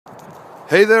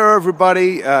Hey there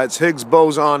everybody, it's Higgs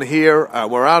Boson here.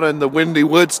 We're out in the windy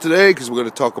woods today because we're going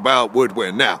to talk about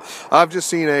woodwind. Now, I've just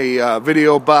seen a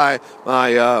video by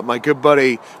my good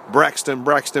buddy Braxton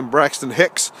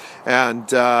Hicks, and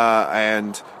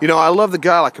you know, I love the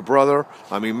guy like a brother.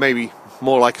 I mean, maybe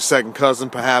more like a second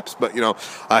cousin perhaps, but you know,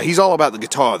 he's all about the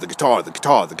guitar,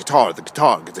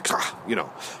 you know,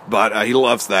 but he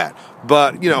loves that.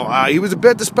 But you know, he was a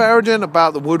bit disparaging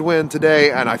about the woodwind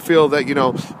today, and I feel that, you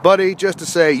know, buddy, just to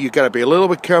say, you got to be a little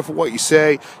bit careful what you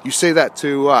say. You say that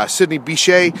to Sidney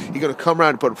Bechet, you're going to come around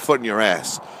and put a foot in your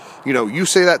ass. You know, you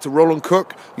say that to Roland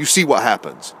Cook, you see what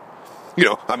happens. You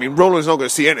know, I mean, Roland's not going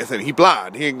to see anything. He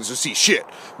blind. He ain't going to see shit.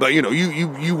 But, you know,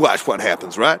 you watch what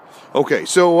happens, right? Okay,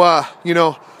 so, you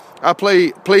know, I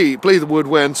play the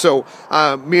woodwind. So,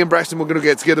 me and Braxton, we're going to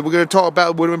get together. We're going to talk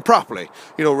about woodwind properly,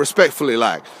 you know, respectfully,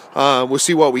 like. We'll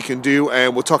see what we can do,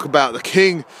 and we'll talk about the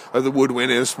king of the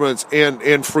woodwind instruments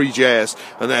in free jazz,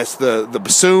 and that's the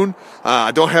bassoon.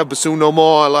 I don't have bassoon no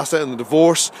more. I lost that in the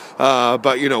divorce.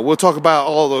 But, you know, we'll talk about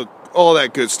all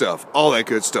that good stuff,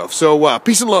 So,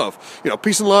 peace and love, you know,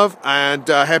 peace and love, and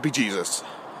happy Jesus.